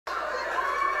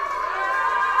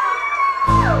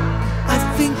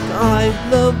I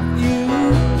love you.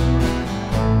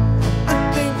 I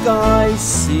think I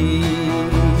see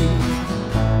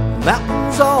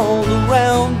mountains all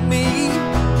around me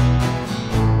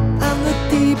and the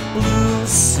deep blue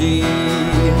sea.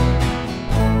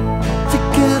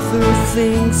 Together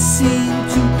things seem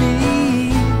to be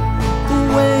the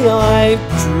way I've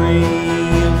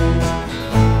dreamed.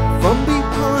 From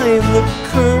behind the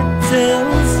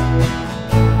curtains,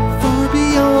 far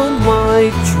beyond my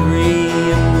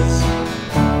dreams.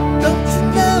 Don't you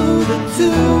know the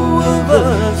two of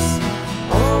us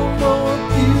are more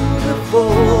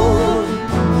beautiful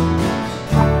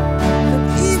than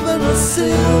even a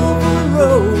silver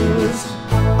rose?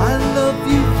 I love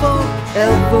you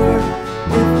forever,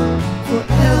 if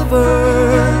forever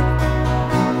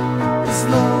is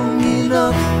long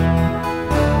enough.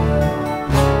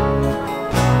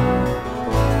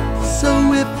 So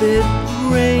if it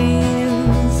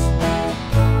rains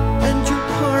and your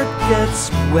heart gets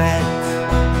wet,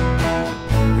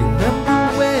 remember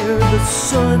where the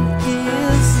sun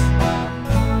is,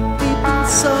 deep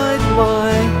inside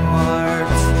my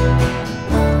heart.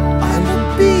 I will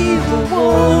be the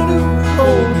one who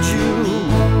holds you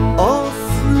all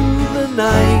through the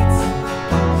night.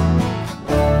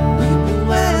 We will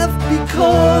laugh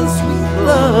because we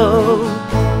love,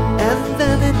 and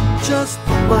then it just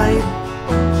might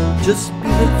just be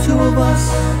the two of us,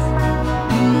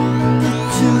 the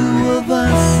two of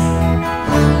us.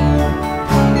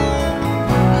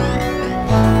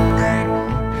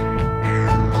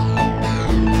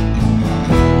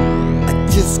 I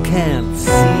just can't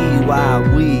see why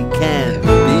we can't be.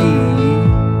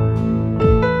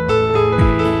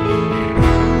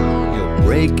 You're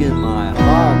breaking my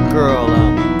heart, girl,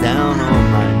 I'm down on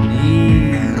my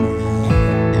knees,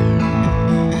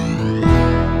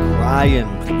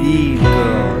 crying, please,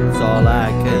 girl, it's all I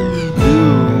can do.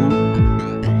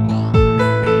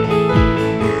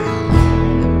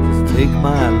 Just take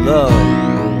my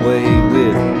love away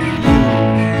with you.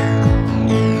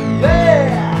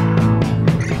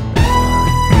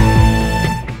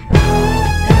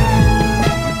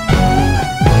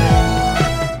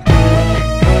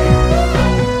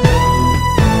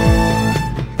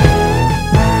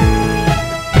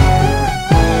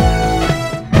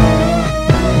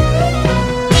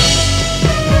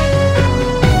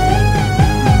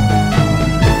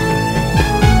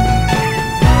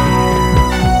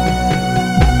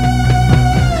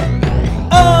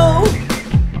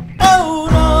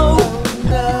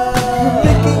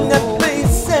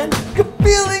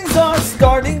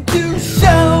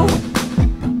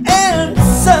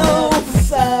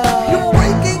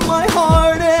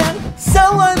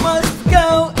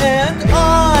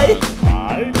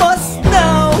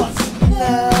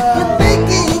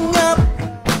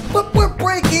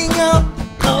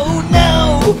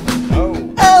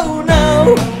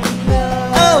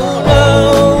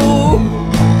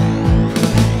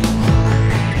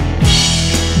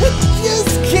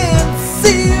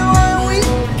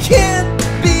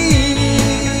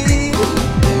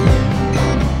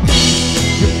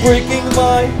 Breaking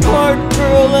my heart,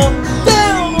 girl, I'm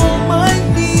down on my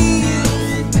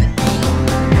knees.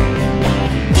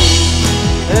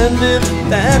 And if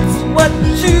that's what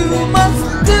you must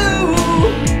do,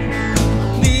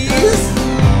 please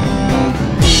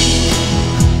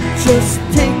just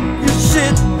take your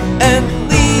shit and